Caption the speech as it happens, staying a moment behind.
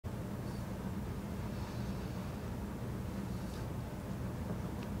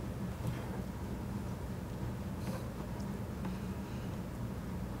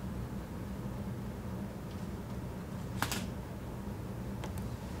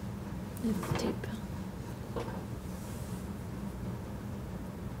Tape.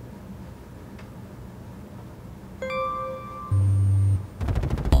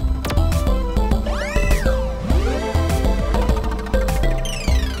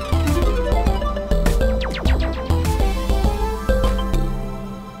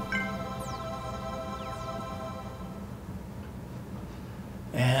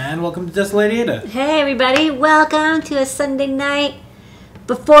 And welcome to Desolate Ada. Hey everybody, welcome to a Sunday night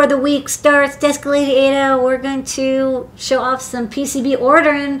before the week starts. Desolate Ada, we're going to show off some PCB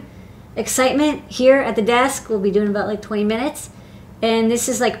ordering excitement here at the desk. We'll be doing about like 20 minutes. And this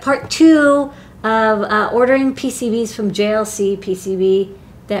is like part 2 of ordering PCBs from JLC PCB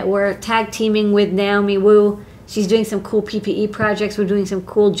that we're tag teaming with Naomi Wu. She's doing some cool PPE projects. We're doing some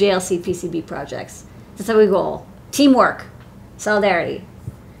cool JLC PCB projects. That's how we roll. Teamwork. Solidarity.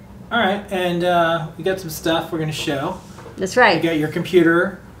 All right, and we got some stuff we're going to show. That's right. We got your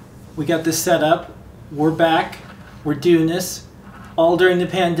computer. We got this set up. We're back. We're doing this all during the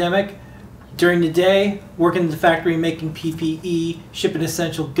pandemic. During the day, working in the factory making PPE, shipping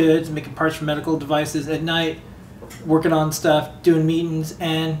essential goods, making parts for medical devices. At night, working on stuff, doing meetings,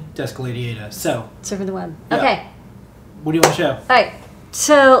 and Desolate Ada. So, Surfing the web. Yeah. Okay. What do you want to show? All right.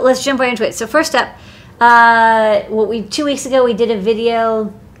 So let's jump right into it. So first up, 2 weeks ago we did a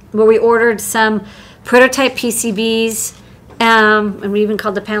video where we ordered some prototype PCBs, and we even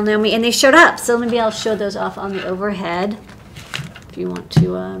called the panel Naomi, and they showed up. So maybe I'll show those off on the overhead if you want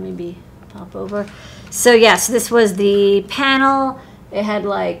to maybe pop over. So yeah, so this was the panel. It had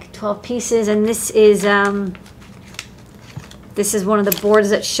like 12 pieces, and this is one of the boards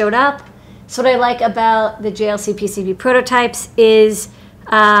that showed up. So what I like about the JLC PCB prototypes is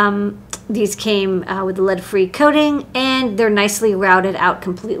these came with the lead-free coating, and they're nicely routed out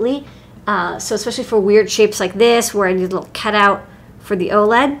completely. So especially for weird shapes like this, where I need a little cutout for the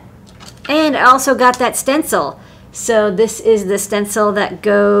OLED. And I also got that stencil. So this is the stencil that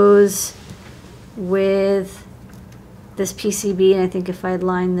goes with this PCB, and I think if I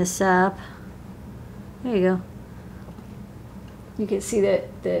line this up, there you go. You can see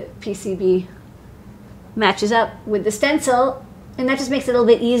that the PCB matches up with the stencil, and that just makes it a little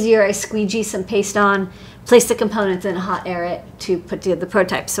bit easier. I squeegee some paste on, place the components, and hot air it to put together the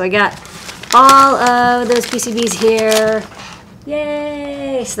prototype. So I got all of those PCBs here.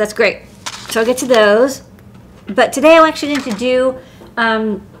 Yay! So that's great. So I'll get to those. But today I'm actually going to do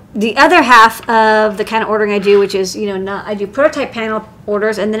the other half of the kind of ordering I do, which is, I do prototype panel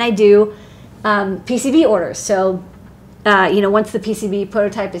orders, and then I do PCB orders. So, once the PCB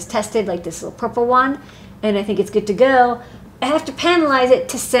prototype is tested, like this little purple one, and I think it's good to go, I have to panelize it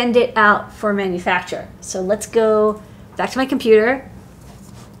to send it out for manufacture. So let's go back to my computer,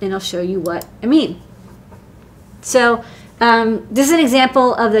 and I'll show you what I mean. So this is an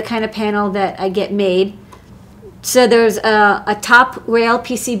example of the kind of panel that I get made. So there's a top rail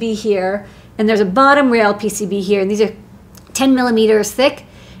PCB here, and there's a bottom rail PCB here, and these are 10 millimeters thick.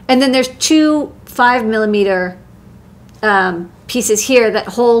 And then there's 2 5mm pieces here that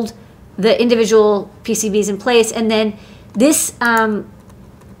hold the individual PCBs in place. And then this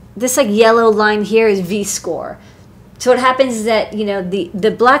like yellow line here is V-score. So what happens is that,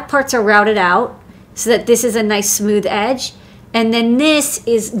 the black parts are routed out so that this is a nice smooth edge. And then this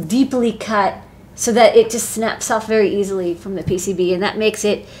is deeply cut so that it just snaps off very easily from the PCB. And that makes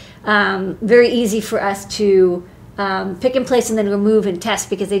it very easy for us to pick and place and then remove and test,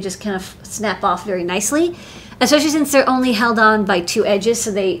 because they just kind of snap off very nicely. Especially since they're only held on by 2 edges,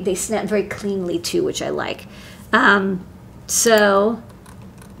 so they snap very cleanly too, which I like. So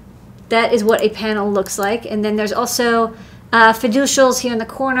that is what a panel looks like. And then there's also fiducials here in the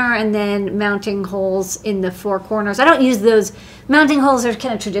corner, and then mounting holes in the 4 corners. I don't use those mounting holes. They're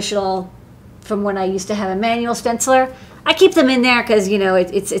kind of traditional from when I used to have a manual stenciler. I keep them in there because,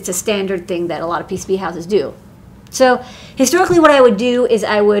 it's a standard thing that a lot of PCB houses do. So historically what I would do is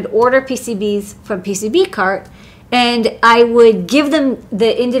I would order PCBs from PCB Cart, and I would give them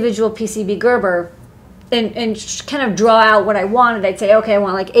the individual PCB Gerber and kind of draw out what I wanted. I'd say, okay, I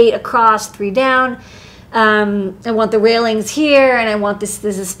want like 8 across, 3 down. I want the railings here, and I want this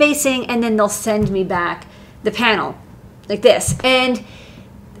is spacing, and then they'll send me back the panel like this. And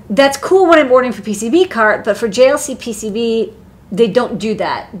that's cool when I'm ordering for PCB Cart, but for JLC PCB, they don't do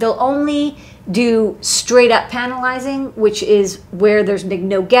that. They'll only do straight up panelizing, which is where there's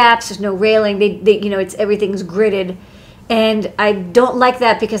no gaps, there's no railing. It's everything's gridded, and I don't like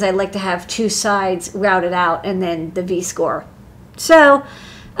that because I like to have 2 sides routed out and then the V-score. So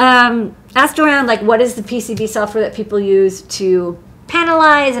asked around, like, what is the PCB software that people use to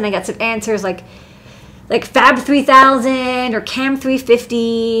panelize, and I got some answers like like Fab 3000 or Cam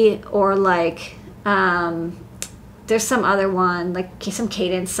 350 or like there's some other one, like some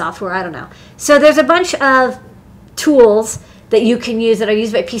Cadence software, I don't know. So there's a bunch of tools that you can use that are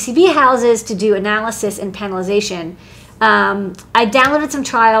used by PCB houses to do analysis and panelization. I downloaded some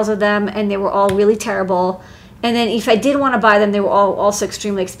trials of them and they were all really terrible. And then if I did want to buy them, they were all also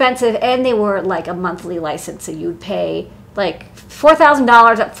extremely expensive and they were like a monthly license. So you'd pay like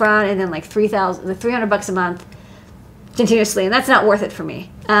 $4,000 up front and then like $300 a month continuously. And that's not worth it for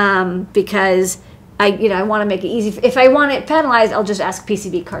me because I want to make it easy. If I want it panelized, I'll just ask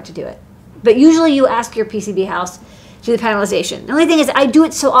PCB Cart to do it. But usually you ask your PCB house to do the panelization. The only thing is I do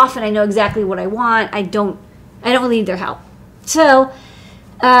it so often I know exactly what I want. I don't really need their help. So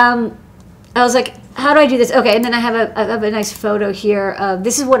I was like, how do I do this? Okay, and then I have a nice photo here.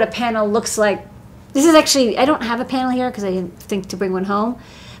 This is what a panel looks like. This is actually, I don't have a panel here because I didn't think to bring one home.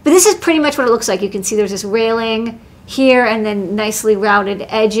 But this is pretty much what it looks like. You can see there's this railing here and then nicely routed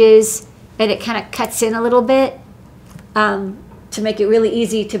edges. And it kind of cuts in a little bit to make it really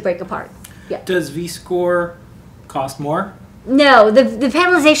easy to break apart. Yeah. Does V-Score cost more? No, the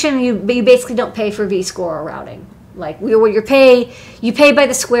panelization, you basically don't pay for V-Score routing. Like you pay by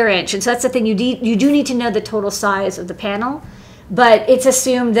the square inch. And so that's the thing, you do need to know the total size of the panel. But it's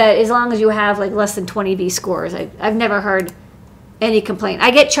assumed that as long as you have like less than 20 V-Scores, I've never heard any complaint.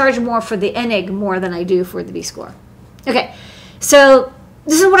 I get charged more for the Enig more than I do for the V-Score. Okay, so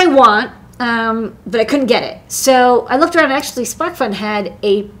this is what I want. But I couldn't get it. So I looked around and actually SparkFun had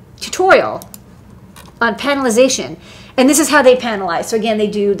a tutorial on panelization. And this is how they panelize. So again, they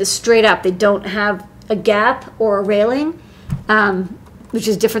do the straight up. They don't have a gap or a railing, which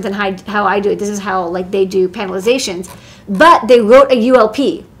is different than how I do it. This is how like they do panelizations. But they wrote a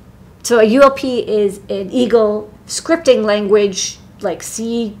ULP. So a ULP is an Eagle scripting language, like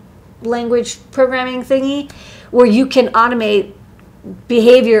C language programming thingy, where you can automate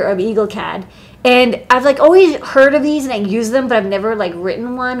behavior of EagleCAD. And I've like always heard of these and I use them, but I've never like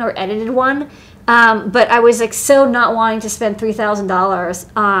written one or edited one. But I was like so not wanting to spend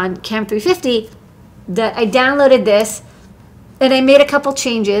 $3,000 on Cam 350 that I downloaded this and I made a couple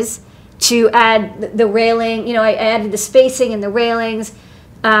changes to add the railing. I added the spacing and the railings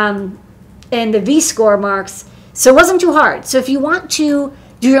and the V-Score marks. So it wasn't too hard. So if you want to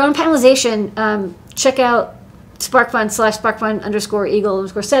do your own panelization, check out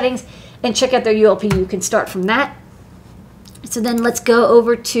SparkFun/SparkFun_Eagle_settings and check out their ULP. You can start from that. So then let's go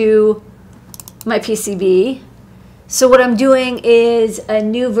over to my PCB. So what I'm doing is a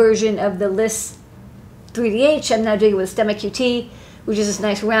new version of the LIS 3DH. I'm now doing it with STEMMA QT, which is this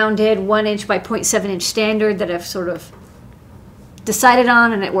nice rounded 1 inch by 0.7 inch standard that I've sort of decided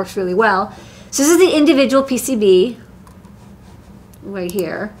on and it works really well. So this is the individual PCB right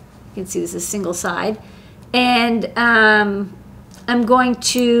here. You can see this is single side. And I'm going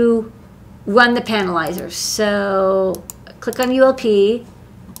to run the panelizer. So click on ULP,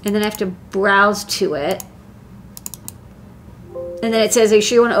 and then I have to browse to it. And then it says, are you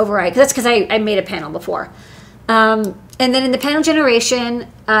sure you want to override? Because that's because I made a panel before. And then in the panel generation,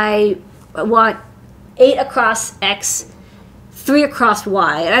 I want 8 across X, 3 across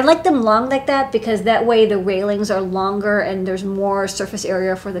Y. And I like them long like that because that way the railings are longer and there's more surface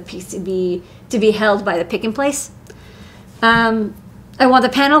area for the PCB to be held by the pick and place. I want the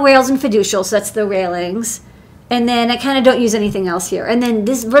panel rails and fiducial, so that's the railings. And then I kind of don't use anything else here. And then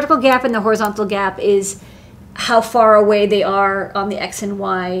this vertical gap and the horizontal gap is how far away they are on the X and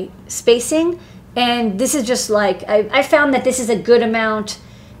Y spacing. And this is just like, I found that this is a good amount.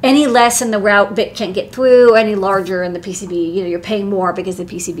 Any less in the route bit can't get through, any larger in the PCB, you're paying more because the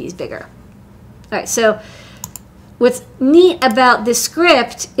PCB is bigger. All right, so what's neat about this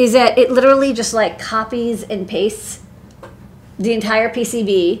script is that it literally just like copies and pastes the entire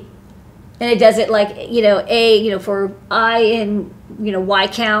PCB, and it does it like, for I and, Y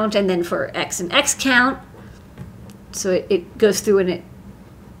count, and then for X and X count. So it goes through and it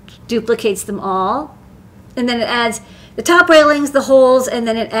duplicates them all. And then it adds the top railings, the holes, and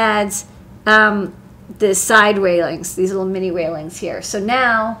then it adds the side railings, these little mini railings here. So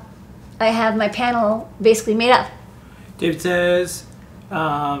now I have my panel basically made up. David says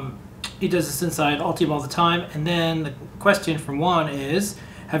he does this inside Altium all the time. And then the question from Juan is,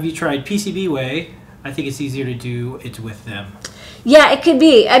 have you tried PCBWay? I think it's easier to do it with them. Yeah, it could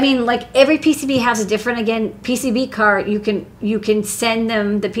be. I mean, like every PCB has a different, again, PCB cart. You can send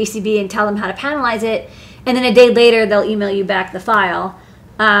them the PCB and tell them how to panelize it. And then a day later, they'll email you back the file.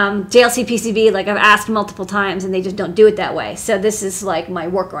 JLC PCB, like I've asked multiple times, and they just don't do it that way. So this is like my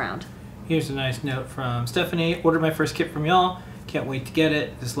workaround. Here's a nice note from Stephanie. Ordered my first kit from y'all. Can't wait to get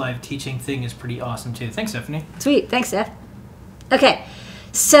it. This live teaching thing is pretty awesome too. Thanks, Stephanie. Sweet. Thanks, Steph. Okay.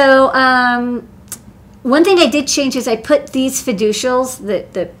 So one thing I did change is I put these fiducials,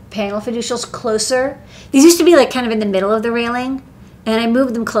 the panel fiducials, closer. These used to be like kind of in the middle of the railing, and I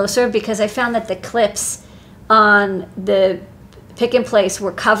moved them closer because I found that the clips on the pick and place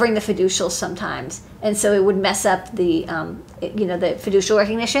were covering the fiducials sometimes, and so it would mess up the the fiducial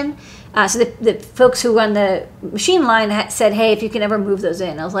recognition. So the folks who run the machine line said, "Hey, if you can ever move those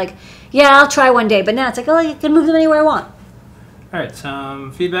in." I was like, "Yeah, I'll try one day." But now it's like, "Oh, you can move them anywhere I want." All right,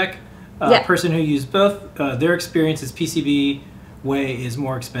 some feedback. Yeah. Person who used both, their experience is PCB way is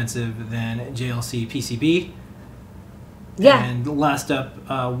more expensive than JLC PCB. Yeah. And last up,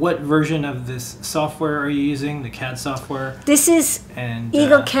 what version of this software are you using? The CAD software? This is and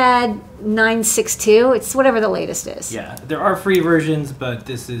EagleCAD 962. It's whatever the latest is. Yeah, there are free versions, but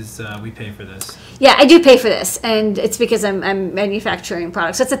this is we pay for this. Yeah, I do pay for this, and it's because I'm manufacturing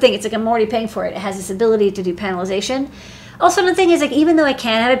products. That's the thing. It's like I'm already paying for it. It has this ability to do panelization. Also, the thing is, like, even though I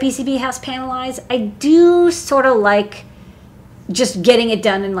can have a PCB house panelize, I do sort of like just getting it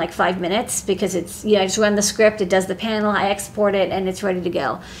done in like 5 minutes because it's, I just run the script, it does the panel, I export it, and it's ready to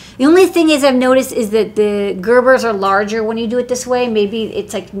go. The only thing is I've noticed is that the Gerbers are larger when you do it this way. Maybe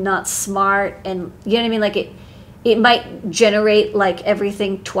it's like not smart, and you know what I mean? Like it might generate like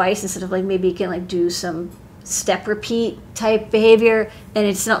everything twice instead of like maybe you can like do some step repeat type behavior, and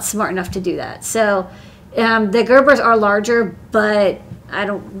it's not smart enough to do that. So the Gerbers are larger, but I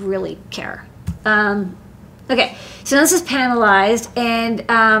don't really care. Okay, so now this is panelized, and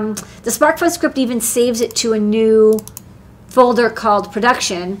the SparkFun script even saves it to a new folder called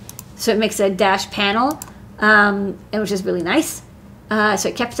production, so it makes a dash panel, and which is really nice. So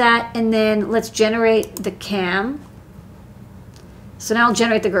I kept that, and then let's generate the cam. So now I'll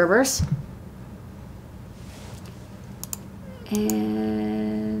generate the Gerbers.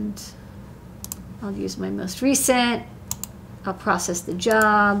 And I'll use my most recent. I'll process the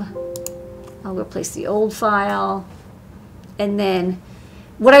job. I'll replace the old file. And then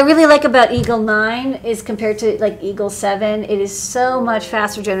what I really like about Eagle 9 is compared to like Eagle 7, it is so much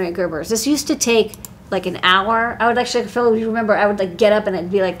faster to generate Gerbers. This used to take like an hour. I would actually, if you remember, I would like get up and I'd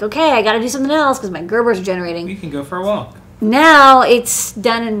be like, okay, I got to do something else because my Gerbers are generating. You can go for a walk. Now it's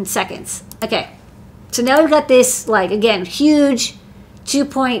done in seconds. Okay. So now we've got this, like, again, huge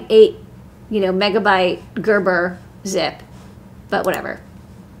 2.8 megabyte Gerber zip, but whatever.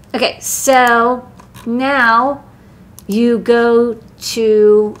 Okay, so now you go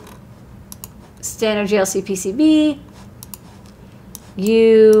to standard JLC PCB,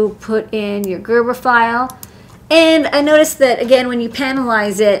 you put in your Gerber file, and I noticed that, again, when you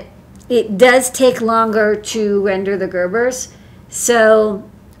panelize it, it does take longer to render the Gerbers. So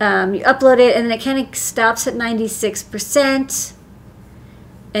you upload it, and then it kind of stops at 96%.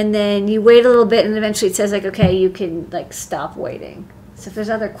 And then you wait a little bit, and eventually it says, like, okay, you can, like, stop waiting. So if there's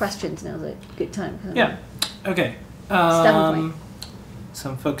other questions, now's a good time. Yeah. Okay.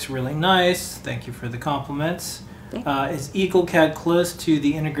 Some folks really nice. Thank you for the compliments. Is EagleCAD close to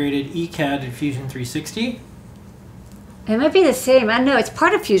the integrated ECAD in Fusion 360? It might be the same. I don't know. It's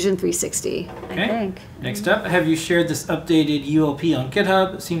part of Fusion 360, okay. I think. Next up, have you shared this updated ULP on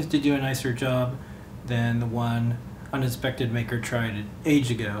GitHub? It seems to do a nicer job than the one Uninspected Maker tried an age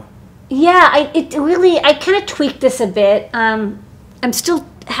ago. Yeah, I kind of tweaked this a bit. I'm still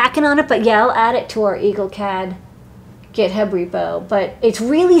hacking on it, but yeah, I'll add it to our EagleCAD GitHub repo. But it's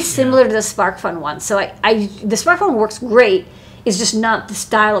really similar to the SparkFun one. So the SparkFun works great. It's just not the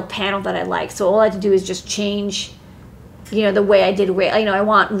style of panel that I like. So all I have to do is just change, the way I did I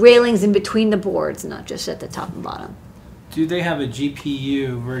want railings in between the boards, not just at the top and bottom. Do they have a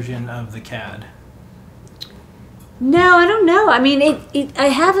GPU version of the CAD? No, I don't know. I mean, I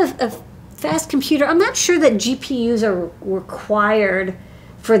have a fast computer. I'm not sure that GPUs are required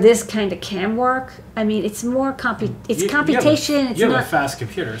for this kind of cam work. I mean, it's more computation. You have a fast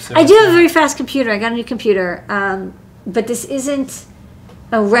computer. So I do have a very fast computer. I got a new computer. But this isn't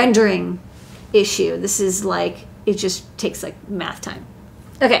a rendering issue. This is like, it just takes like math time.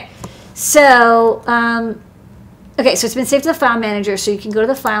 Okay, so so it's been saved to the file manager. So you can go to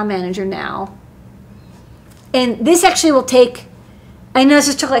the file manager now. And this actually will take, I know this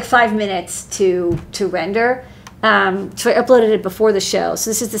just took like 5 minutes to render. So I uploaded it before the show. So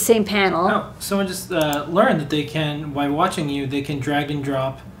this is the same panel. Oh, someone just learned that they can, by watching you, they can drag and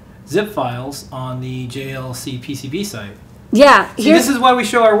drop zip files on the JLC PCB site. Yeah. See, this is why we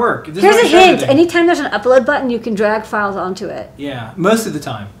show our work. Here's a hint. Anytime there's an upload button, you can drag files onto it. Yeah, most of the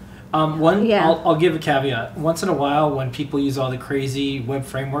time. Yeah. I'll give a caveat. Once in a while, when people use all the crazy web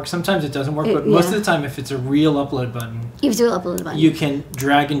frameworks, sometimes it doesn't work. But most of the time, if it's a real upload button, you have to upload a button. you can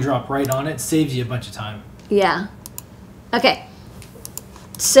drag and drop right on it. It saves you a bunch of time. Yeah. Okay.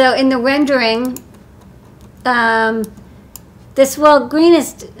 So in the rendering, green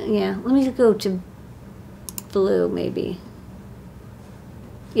is, yeah, let me go to blue maybe.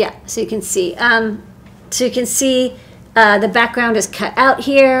 Yeah, so you can see. The background is cut out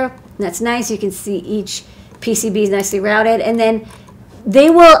here. That's nice. You can see each PCB is nicely routed. And then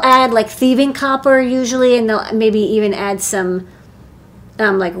they will add like thieving copper usually, and they'll maybe even add some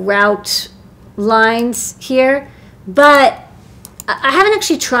like route lines here. But I haven't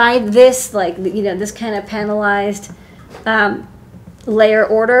actually tried this, like, you know, this kind of panelized layer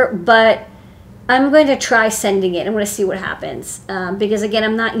order, but I'm going to try sending it. I'm going to see what happens. Because again,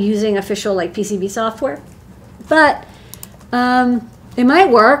 I'm not using official like PCB software, but it might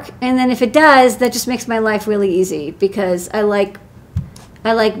work, and then if it does, that just makes my life really easy because I like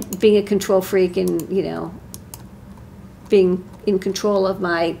being a control freak and, you know, being in control of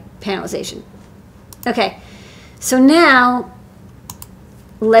my panelization. Okay, so now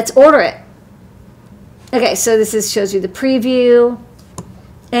let's order it. Okay, so this shows you the preview,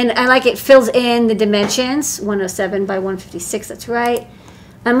 and I like it fills in the dimensions, 107 by 156. That's right.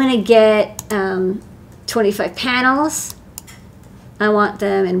 I'm gonna get 25 panels. I want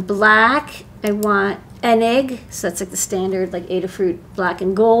them in black. I want Enig, so that's like the standard, like Adafruit black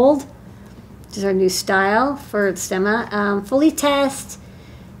and gold, which is our new style for the stemma. Fully test,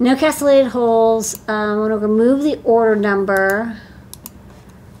 no castellated holes. I'm going to remove the order number.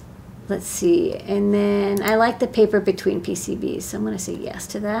 Let's see, and then I like the paper between PCBs, so I'm going to say yes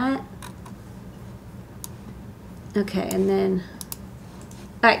to that. Okay, and then,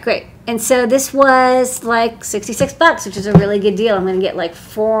 all right, great. And so this was like 66 bucks, which is a really good deal. I'm going to get like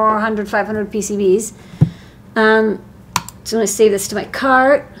 400, 500 PCBs. So I'm going to save this to my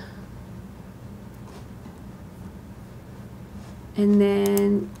cart. And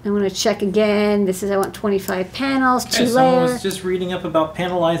then I'm going to check again. This is, I want 25 panels, Okay, 2 someone layer. was just reading up about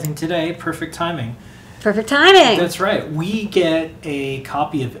panelizing today. Perfect timing. Perfect timing. That's right. We get a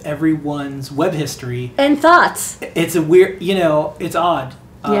copy of everyone's web history. And thoughts. It's a weird, you know, it's odd.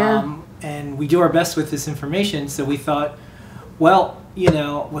 Yeah. And we do our best with this information, so we thought, well, you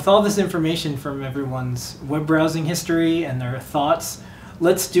know, with all this information from everyone's web browsing history and their thoughts,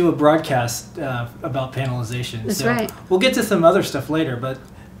 let's do a broadcast about panelization. That's so right. We'll get to some other stuff later, but,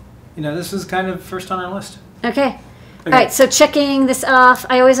 you know, this was kind of first on our list. Okay. All right, so checking this off,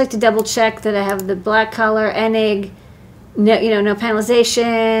 I always like to double check that I have the black color, Enig, no, you know, no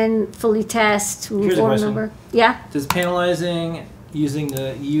panelization, fully test, Here's a order question. number. Yeah? Does panelizing using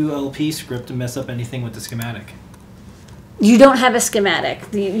the ULP script to mess up anything with the schematic? You don't have a schematic.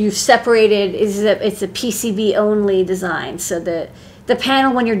 You've separated, it's a PCB only design. So the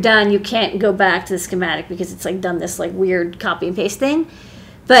panel, when you're done, you can't go back to the schematic because it's like done this like weird copy and paste thing.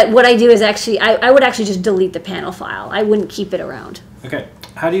 But what I do is actually, I would actually just delete the panel file. I wouldn't keep it around. Okay.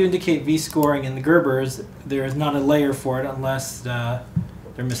 How do you indicate V-scoring in the Gerbers? There is not a layer for it unless they're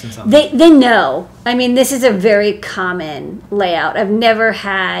missing something. They know. I mean, this is a very common layout. I've never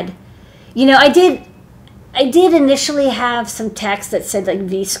had, you know, I did initially have some text that said like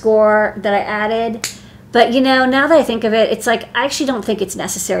V-score that I added. But, you know, now that I think of it, it's like, I actually don't think it's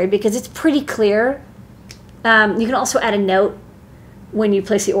necessary because it's pretty clear. You can also add a note when you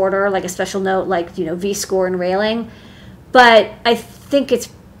place the order, like a special note, like, you know, V-score and railing. But I think it's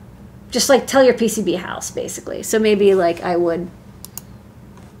just like tell your PCB house, basically. So maybe like I would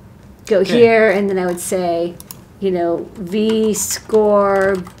go here and then I would say, you know,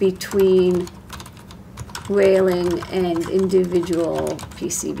 V-score between railing and individual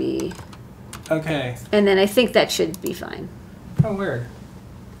PCB. Okay. And then I think that should be fine. Oh, weird.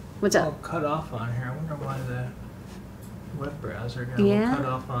 What's All up? cut off on here. I wonder why the web browser got Yeah. cut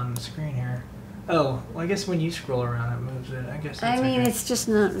off on the screen here. Oh, well, I guess when you scroll around, it moves it. I guess that's I mean, okay. it's just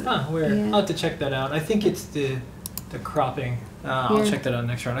not. Huh, weird. Yeah. I'll have to check that out. I think it's the cropping. I'll Yeah. check that out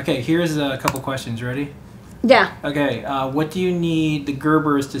next round. Okay, here's a couple questions. Ready? Yeah. Okay, what do you need the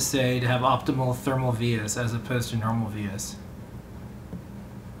Gerbers to say to have optimal thermal vias as opposed to normal vias?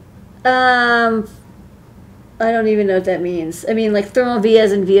 I don't even know what that means. I mean, like thermal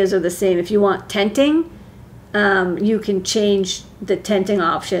vias and vias are the same. If you want tenting, you can change the tenting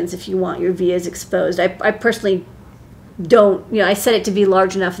options if you want your vias exposed. I personally don't, you know, I set it to be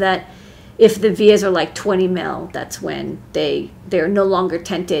large enough that if the vias are like 20 mil, that's when they're no longer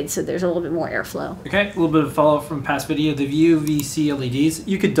tented, so there's a little bit more airflow. Okay, a little bit of follow-up from past video. The UVC LEDs,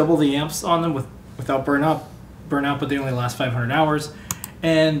 you could double the amps on them without burnout, but they only last 500 hours.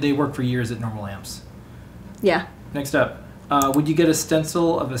 and they work for years at normal amps. Yeah. Next up, would you get a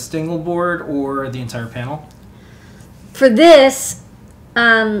stencil of a single board or the entire panel? For this,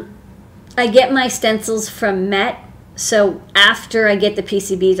 I get my stencils from Met. So after I get the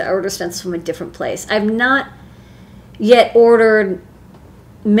PCBs, I order stencils from a different place. I've not yet ordered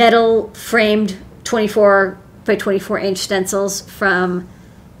metal framed 24 by 24 inch stencils from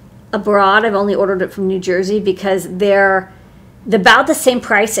abroad. I've only ordered it from New Jersey because they're about the same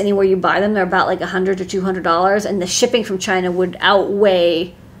price anywhere you buy them. They're about like $100 to $200, and the shipping from China would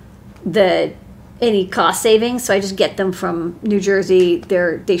outweigh any cost savings. So I just get them from New Jersey.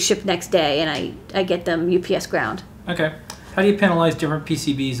 They ship next day, and I get them UPS ground. Okay. How do you panelize different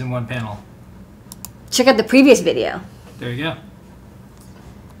PCBs in one panel? Check out the previous video. There you go.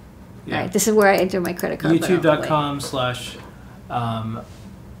 Yeah. All right, this is where I enter my credit card.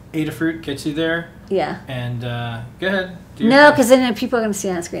 YouTube.com/Adafruit gets you there. Yeah. And go ahead. No, because then people are going to see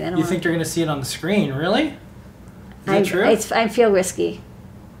it on the screen. You think they're going to see it on the screen? Really? Is that true? I feel risky.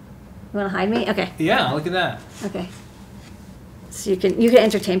 You want to hide me? Okay. Yeah, look at that. Okay. So you can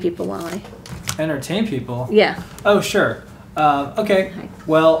entertain people while I... Entertain people? Yeah. Oh, sure. Okay.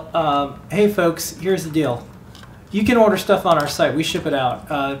 Well, hey, folks, here's the deal. You can order stuff on our site. We ship it out.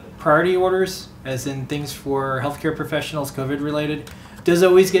 Priority orders, as in things for healthcare professionals, COVID-related, does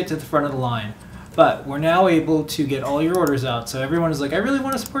always get to the front of the line. But we're now able to get all your orders out. So everyone is like, I really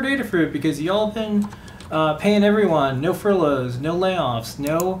want to support Adafruit because y'all been paying everyone. No furloughs, no layoffs,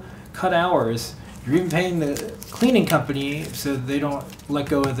 no cut hours. You're even paying the cleaning company so they don't let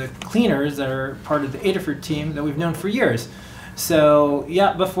go of the cleaners that are part of the Adafruit team that we've known for years. So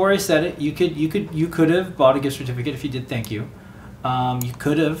yeah, before I said it, you could have bought a gift certificate if you did. Thank you. You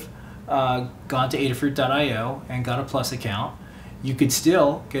could have gone to Adafruit.io and got a Plus account. You could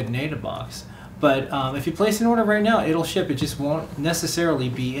still get an AdaBox. But if you place an order right now, it'll ship. It just won't necessarily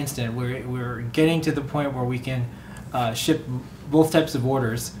be instant. We're getting to the point where we can ship both types of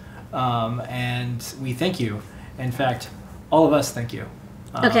orders, and we thank you. In fact, all of us thank you.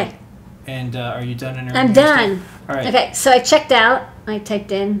 Okay. And are you done? I'm done. All right. Okay, so I checked out. I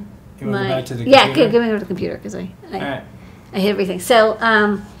typed in you want to go back to the computer? computer? Yeah, give me over to the computer because All right. I hit everything. So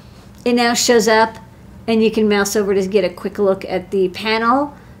it now shows up, and you can mouse over to get a quick look at the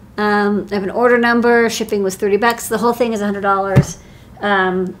panel. I have an order number. Shipping was $30. The whole thing is $100,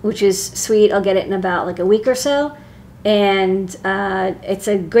 which is sweet. I'll get it in about like a week or so, and it's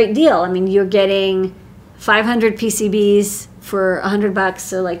a great deal. I mean, you're getting 500 PCBs for $100,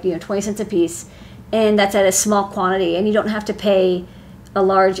 so like 20 cents a piece, and that's at a small quantity, and you don't have to pay a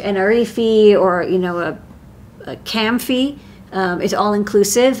large NRE fee or a CAM fee. It's all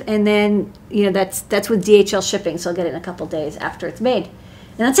inclusive, and then that's with DHL shipping, so I'll get it in a couple days after it's made.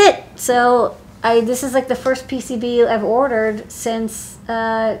 And that's it. So this is like the first PCB I've ordered since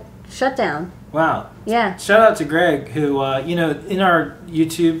shutdown. Wow. Yeah. Shout out to Greg, who in our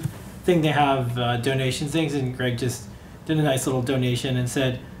YouTube thing they have donation things, and Greg just did a nice little donation and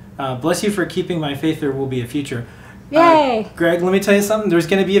said, "Bless you for keeping my faith. There will be a future." Yay. Greg, let me tell you something. There's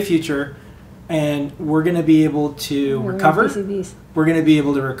going to be a future, and we're going to be able to recover. PCBs. We're going to be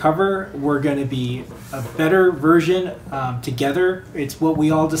able to recover. We're going to be a better version together. It's what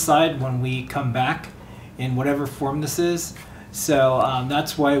we all decide when we come back in whatever form this is. So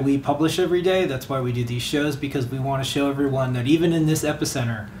that's why we publish every day. That's why we do these shows, because we want to show everyone that even in this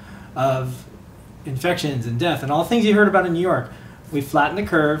epicenter of infections and death and all things you heard about in New York, we flattened the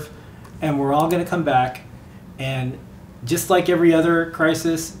curve, and we're all going to come back. And just like every other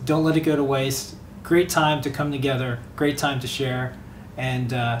crisis, don't let it go to waste. Great time to come together. Great time to share.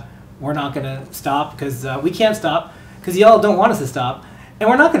 And we're not going to stop because we can't stop because y'all don't want us to stop. And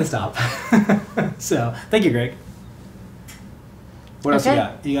we're not going to stop. So, thank you, Greg. What else you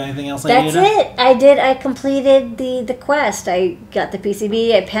got? You got anything else? That's it. I completed the quest. I got the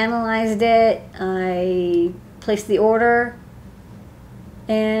PCB. I panelized it. I placed the order.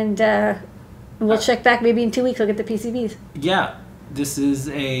 And we'll check back maybe in 2 weeks. I'll get the PCBs. Yeah. This is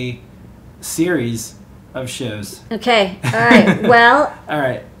a series of shows. Okay. All right. Well. All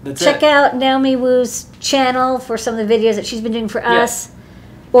right. Check out Naomi Wu's channel for some of the videos that she's been doing for us.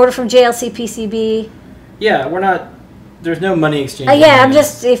 Order from JLC PCB. Yeah, we're not. There's no money exchange. Yeah, I'm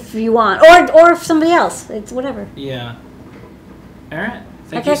just if you want, or if somebody else. It's whatever. Yeah. All right.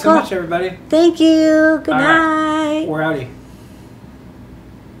 Thank you so much, everybody. Thank you. Good night. We're outie.